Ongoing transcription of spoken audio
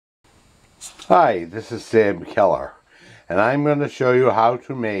Hi, this is Sam Keller, and I'm going to show you how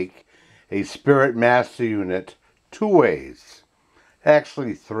to make a Spirit Master unit two ways.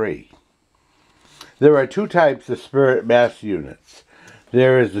 Actually, three. There are two types of Spirit Master units.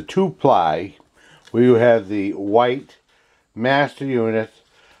 There is the 2-ply, where you have the white master unit,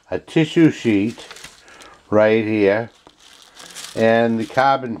 a tissue sheet right here, and the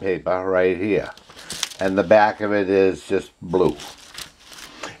carbon paper right here. And the back of it is just blue.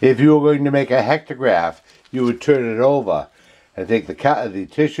 If you were going to make a hectograph, you would turn it over and take the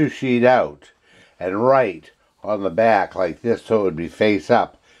tissue sheet out and write on the back like this so it would be face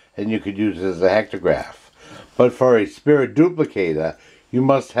up, and you could use it as a hectograph. But for a spirit duplicator, you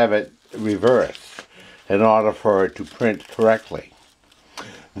must have it reversed in order for it to print correctly.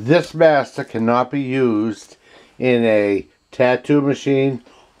 This master cannot be used in a tattoo machine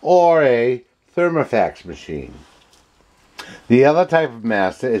or a thermofax machine. The other type of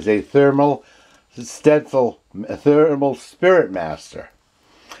master is a thermal stencil, a thermal spirit master,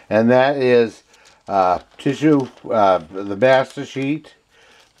 and that is tissue, the master sheet,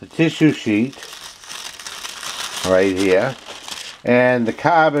 the tissue sheet right here, and the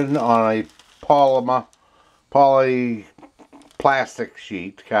carbon on a polyplastic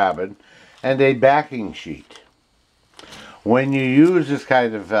sheet, carbon, and a backing sheet. When you use this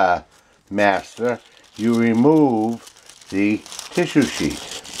kind of master, you remove the tissue sheet.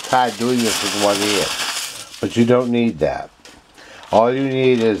 It's hard doing this with one hand, but you don't need that. All you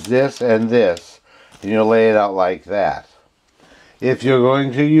need is this, and you lay it out like that. If you're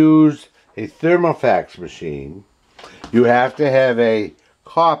going to use a thermofax machine, you have to have a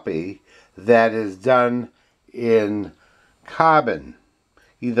copy that is done in carbon,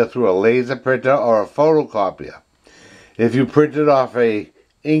 either through a laser printer or a photocopier. If you print it off a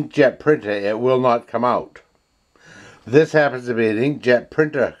inkjet printer, it will not come out. This happens to be an inkjet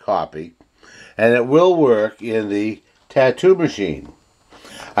printer copy, and it will work in the tattoo machine.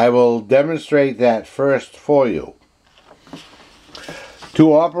 I will demonstrate that first for you.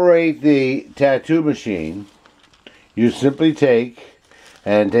 To operate the tattoo machine, you simply take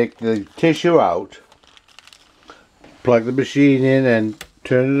the tissue out, plug the machine in and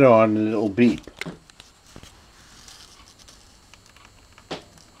turn it on, and it'll beep.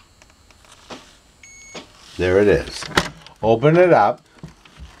 There it is. Open it up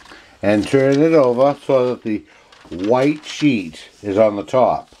and turn it over so that the white sheet is on the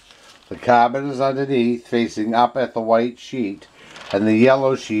top. The carbon is underneath, facing up at the white sheet, and the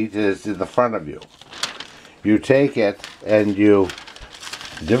yellow sheet is in the front of you. You take it and you,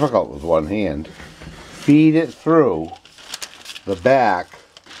 difficult with one hand, feed it through the back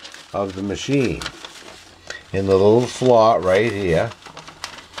of the machine in the little slot right here.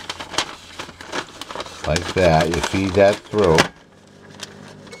 Like that. You feed that through.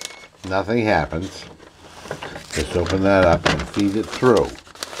 Nothing happens. Just open that up and feed it through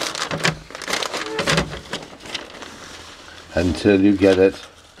until you get it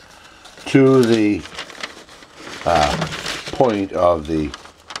to the point of the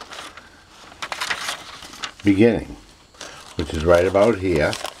beginning, which is right about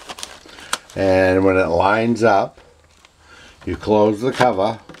here. And when it lines up, you close the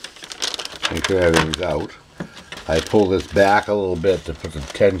cover. Make sure everything's out. I pull this back a little bit to put the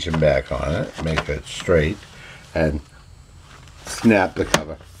tension back on it, make it straight, and snap the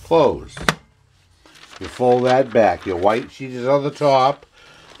cover closed. You fold that back. Your white sheet is on the top,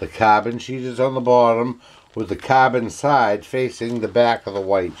 the carbon sheet is on the bottom, with the carbon side facing the back of the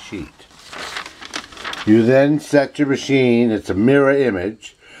white sheet. You then set your machine, it's a mirror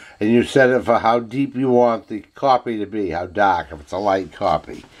image, and you set it for how deep you want the copy to be, how dark, if it's a light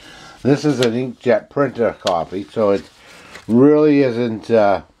copy. This is an inkjet printer copy, so it really isn't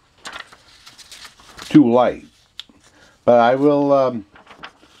too light. But I will,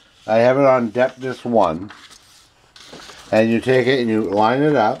 I have it on depthness 1. And you take it and you line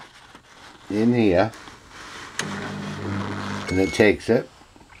it up in here. And it takes it.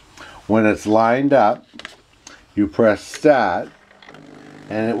 When it's lined up, you press start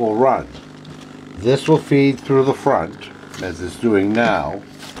and it will run. This will feed through the front, as it's doing now.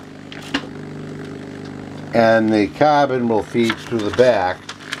 And the carbon will feed through the back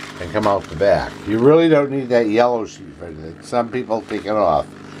and come out the back. You really don't need that yellow sheet for anything. Some people take it off.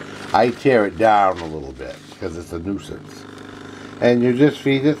 I tear it down a little bit because it's a nuisance. And you just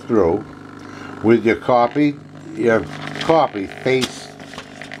feed it through with your copy face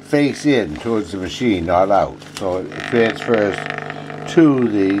in towards the machine, not out. So it transfers to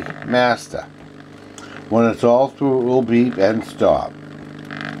the master. When it's all through, it will beep and stop.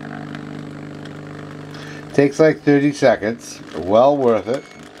 Takes like 30 seconds, well worth it.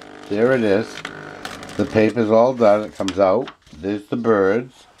 there it is. The paper's all done. It comes out. There's the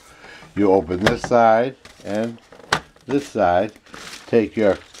birds. You open this side and this side. Take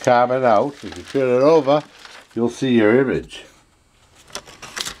your carbon out. If you turn it over, you'll see your image.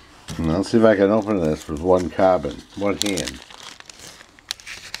 And let's see if I can open this with one carbon, one hand.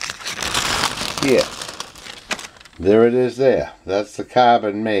 Here. There it is there. That's the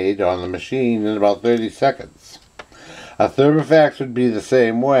carbon made on the machine in about 30 seconds. A thermofax would be the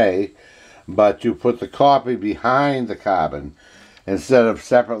same way, but you put the copy behind the carbon instead of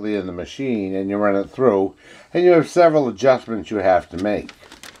separately in the machine, and you run it through, and you have several adjustments you have to make.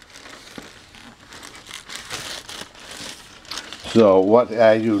 So what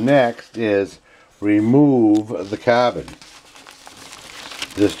I do next is remove the carbon.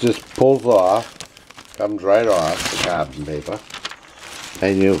 This just pulls off, comes right off the carbon paper,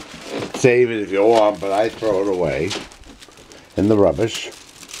 and you save it if you want, but I throw it away in the rubbish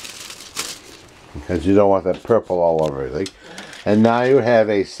because you don't want that purple all over everything. And now you have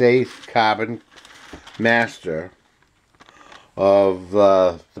a safe carbon master of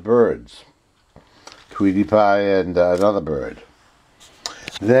the birds, Tweety Pie and another bird.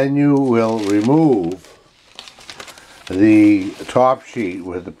 Then you will remove the top sheet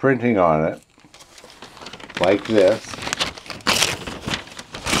with the printing on it, like this.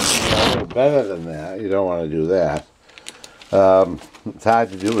 A little better than that. You don't want to do that. It's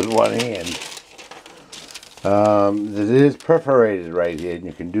hard to do with one hand. It is perforated right here, and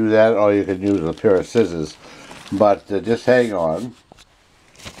you can do that, or you can use a pair of scissors. But just hang on,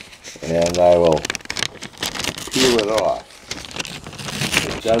 and I will peel it off.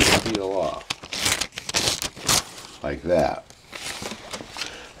 It does peel off, like that.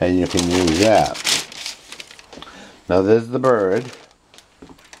 And you can use that. Now there's the bird.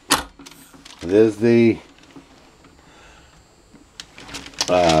 There's the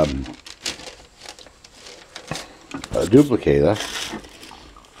duplicator,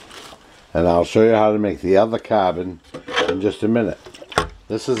 and I'll show you how to make the other carbon in just a minute.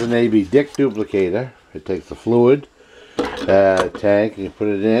 This is an A.B. Dick duplicator. It takes the fluid tank and you put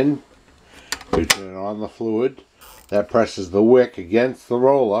it in, you turn on the fluid, that presses the wick against the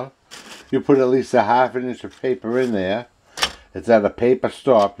roller. You put at least a ½ inch of paper in there. It's at a paper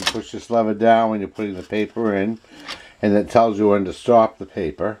stop. You push this lever down when you're putting the paper in, and it tells you when to stop the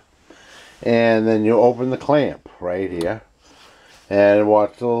paper. And then you open the clamp right here, and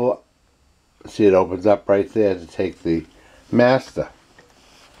watch the, see, it opens up right there to take the master.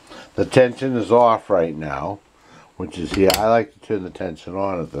 The tension is off right now, which is here. I like to turn the tension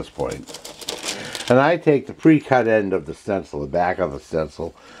on at this point. And I take the pre-cut end of the stencil, the back of the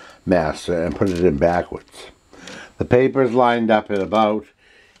stencil master, and put it in backwards. The paper is lined up at about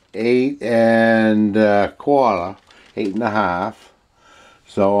 8 1/4, 8 1/2.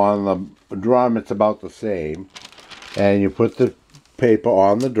 So on the drum it's about the same. And you put the paper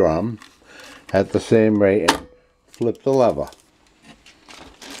on the drum at the same rate and flip the lever.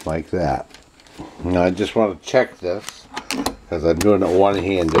 Like that. Now I just want to check this because I'm doing it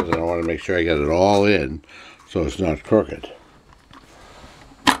one-handed and I want to make sure I get it all in so it's not crooked.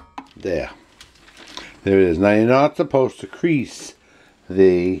 There. There it is. Now you're not supposed to crease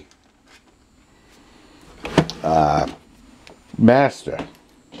the master.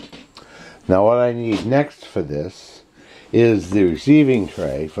 Now what I need next for this is the receiving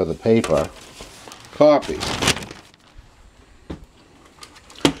tray for the paper copy.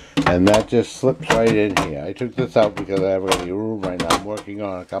 And that just slips right in here. I took this out because I haven't got any room right now. I'm working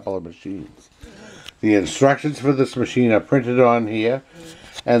on a couple of machines. The instructions for this machine are printed on here.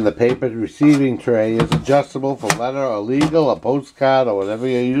 And the paper receiving tray is adjustable for letter or legal or postcard or whatever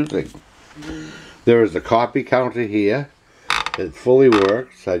you're using. There is a copy counter here. It fully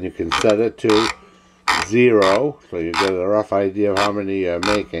works, and you can set it to 0, so you get a rough idea of how many you're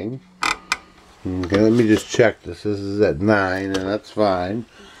making. Okay, let me just check this. This is at 9, and that's fine.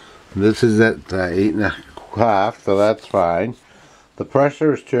 This is at 8 1/2, so that's fine. The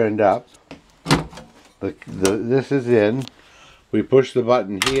pressure is turned up. This is in. We push the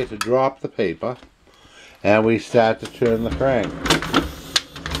button here to drop the paper, and we start to turn the crank.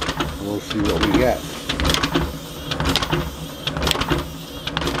 We'll see what we get.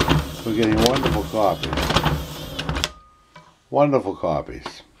 We're getting wonderful copies. Wonderful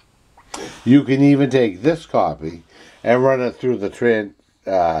copies. You can even take this copy and run it through the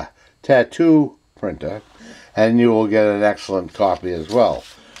tattoo printer, and you will get an excellent copy as well.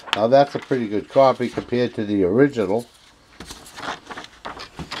 Now that's a pretty good copy compared to the original.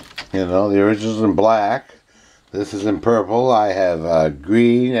 You know, the original's in black. This is in purple. I have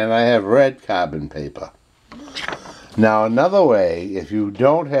green and I have red carbon paper. Now another way, if you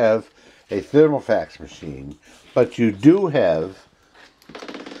don't have a thermofax machine, but you do have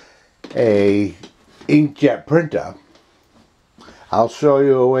a inkjet printer, I'll show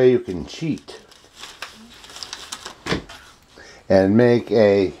you a way you can cheat and make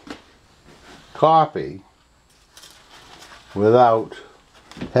a copy without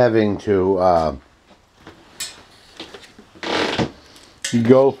having to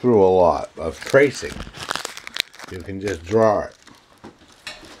go through a lot of tracing. You can just draw it.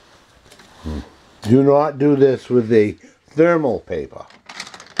 Do not do this with the thermal paper.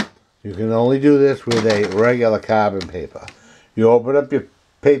 You can only do this with a regular carbon paper. You open up your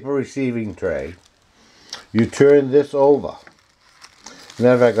paper receiving tray. You turn this over.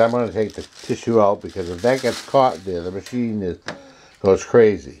 Matter of fact, I'm going to take the tissue out because if that gets caught there, the machine goes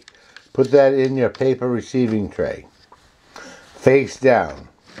crazy. Put that in your paper receiving tray, face down.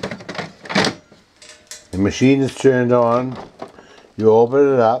 The machine is turned on. You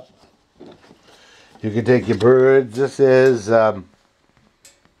open it up. You can take your birds. This is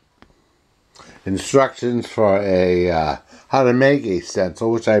instructions for a how to make a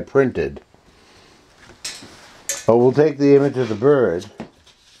stencil, which I printed. But we'll take the image of the bird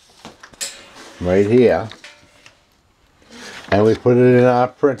right here, and we put it in our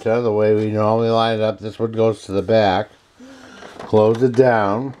printer the way we normally line it up. This one goes to the back. Close it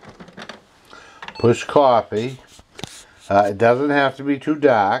down. Push copy. It doesn't have to be too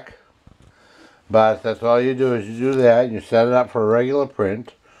dark, but that's all you do is you do that and you set it up for a regular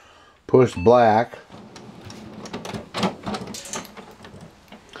print. Push black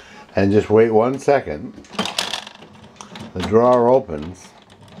and just wait 1 second. The drawer opens.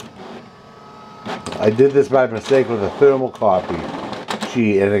 I did this by mistake with a thermal copy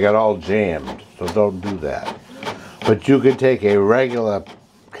sheet and it got all jammed, so don't do that. But you could take a regular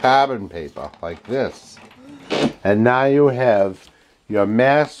carbon paper like this, and now you have your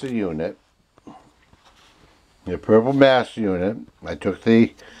master unit, your purple master unit. I took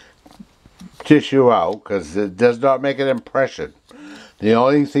the tissue out because it does not make an impression. The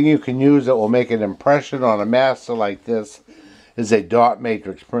only thing you can use that will make an impression on a master like this is a dot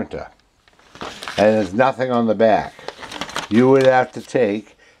matrix printer. And there's nothing on the back. You would have to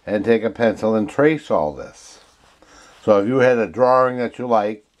take a pencil and trace all this. So if you had a drawing that you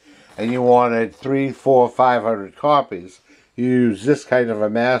like and you wanted 300, 400, 500 copies, you use this kind of a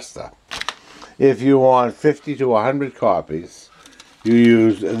master. If you want 50 to 100 copies, you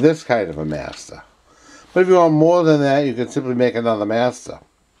use this kind of a master. But if you want more than that, you can simply make another master.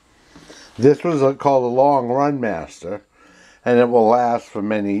 This was called a long run master, and it will last for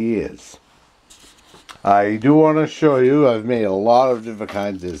many years. I do want to show you, I've made a lot of different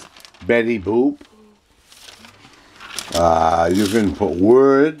kinds. There's Betty Boop. You can put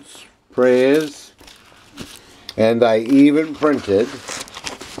words, prayers, and I even printed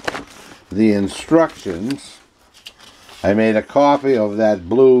the instructions. I made a copy of that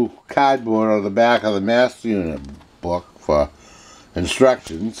blue cardboard on the back of the master unit book for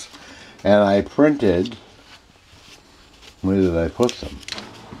instructions, and I printed, where did I put them?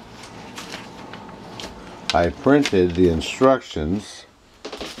 I printed the instructions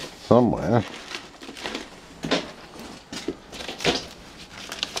somewhere.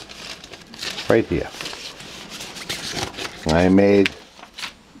 Right here. I made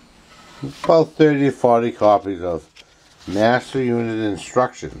about 30 to 40 copies of master unit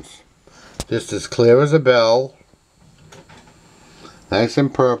instructions. Just as clear as a bell. Nice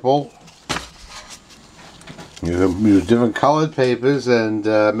and purple. You can use different colored papers and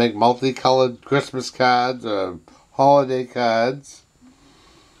make multicolored Christmas cards or holiday cards.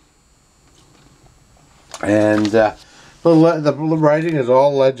 And the writing is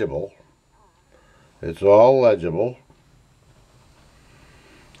all legible. It's all legible.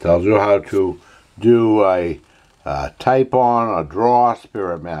 Tells you how to do a type on or draw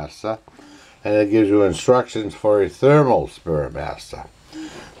Spirit Master. And it gives you instructions for a thermal Spirit Master.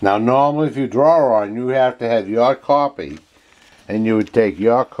 Now normally if you draw on, you have to have your copy, and you would take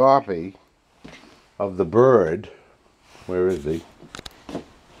your copy of the bird. Where is he?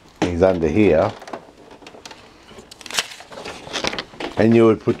 He's under here. And you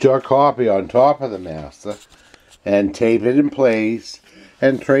would put your copy on top of the master and tape it in place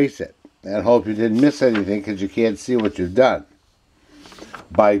and trace it. And hope you didn't miss anything because you can't see what you've done.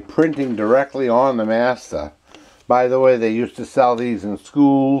 By printing directly on the master. By the way, they used to sell these in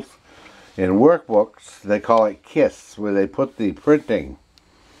schools, in workbooks. They call it KISS, where they put the printing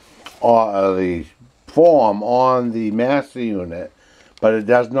or the form on the master unit, but it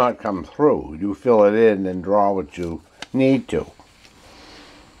does not come through. You fill it in and draw what you need to.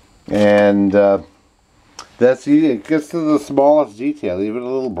 And It gets to the smallest detail, even a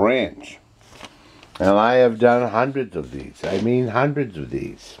little branch. And I have done hundreds of these. I mean hundreds of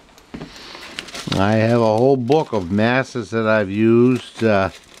these. I have a whole book of masses that I've used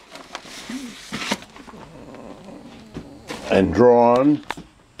and drawn,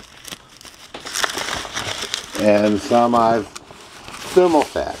 and some I've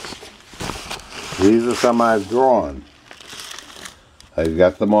thermofaxed. These are some I've drawn. I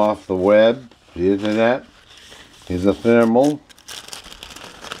got them off the web, the internet. Here's a thermal,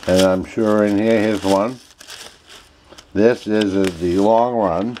 and I'm sure in here, here's one. This is the long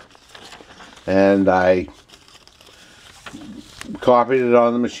run, and I copied it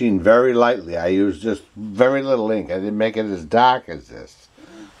on the machine very lightly. I used just very little ink. I didn't make it as dark as this,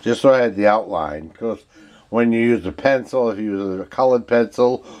 just so I had the outline. Because when you use a pencil, if you use a colored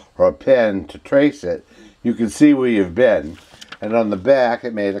pencil or a pen to trace it, you can see where you've been. And on the back,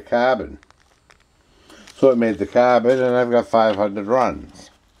 it made a carbon. So it made the carbon, and I've got 500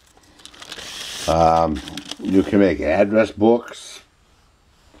 runs. You can make address books,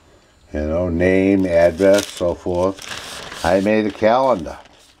 you know, name, address, so forth. I made a calendar,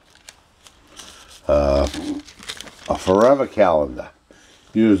 a forever calendar,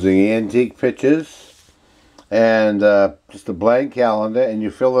 using antique pictures and just a blank calendar, and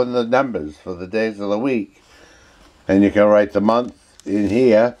you fill in the numbers for the days of the week. And you can write the month in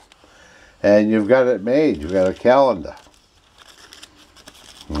here, and you've got it made. You've got a calendar.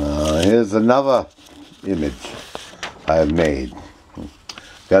 Here's another image I've made.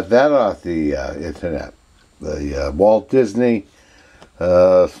 Got that off the internet. The Walt Disney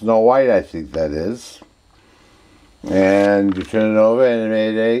Snow White, I think that is. And you turn it over, and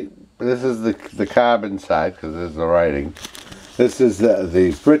it made this is the carbon side, because there's the writing. This is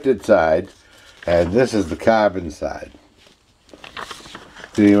the printed side. And this is the carbon side.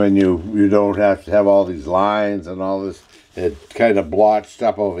 See, when you don't have to have all these lines and all this, it kind of blotched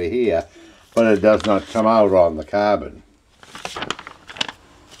up over here, but it does not come out on the carbon.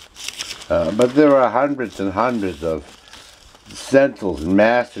 But there are hundreds and hundreds of stencils and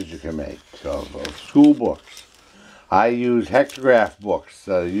masters you can make of school books. I use hectograph books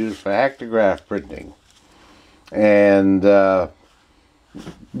used for hectograph printing. And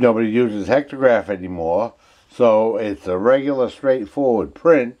nobody uses hectograph anymore, so it's a regular straightforward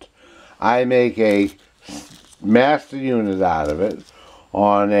print. I make a master unit out of it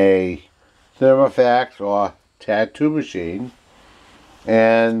on a thermofax or tattoo machine,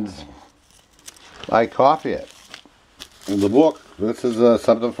 and I copy it. In the book, this is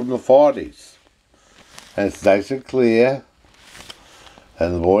something from the 40s, and it's nice and clear,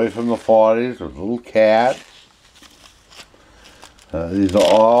 and the boy from the 40s with a little cat. These are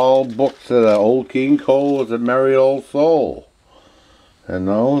all books that are Old King Cole was a merry old soul. And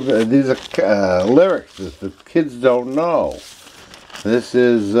these are lyrics that the kids don't know. This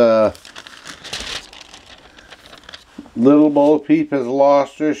is Little Bo Peep has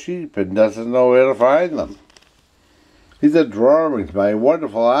lost her sheep and doesn't know where to find them. These are drawings by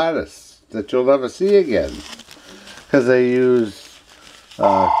wonderful artists that you'll never see again, because they use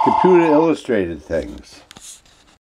computer illustrated things.